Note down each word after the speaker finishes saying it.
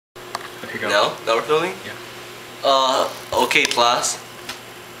Okay, go. No? Now we're filming? Yeah. Okay, class.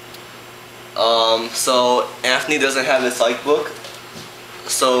 So Anthony doesn't have his psych book,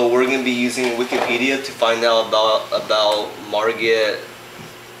 so we're gonna be using Wikipedia to find out about Margaret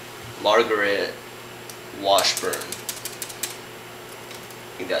Washburn. I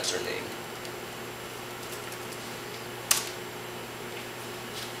think that's her name.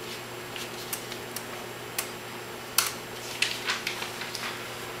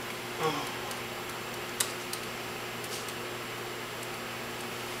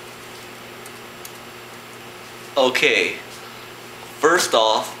 Okay, first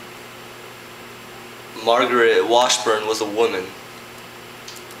off, Margaret Washburn was a woman.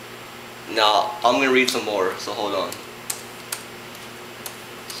 Now, I'm gonna read some more, so hold on.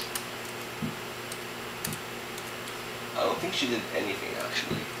 I don't think she did anything,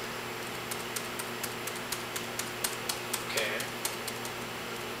 actually. Okay.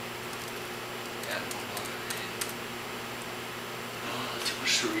 Yeah. Too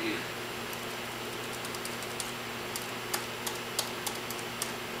much to read.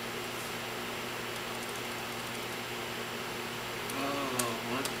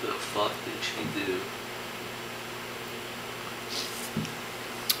 What the fuck did she do?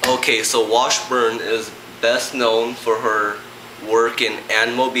 Okay, so Washburn is best known for her work in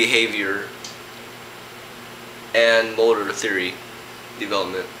animal behavior and motor theory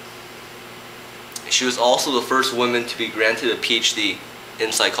development. She was also the first woman to be granted a PhD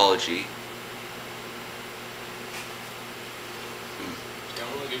in psychology.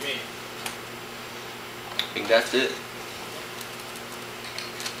 Don't look at me. I think that's it.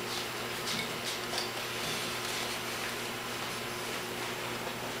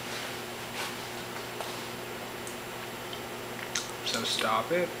 So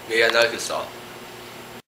stop it. Yeah, now I can stop.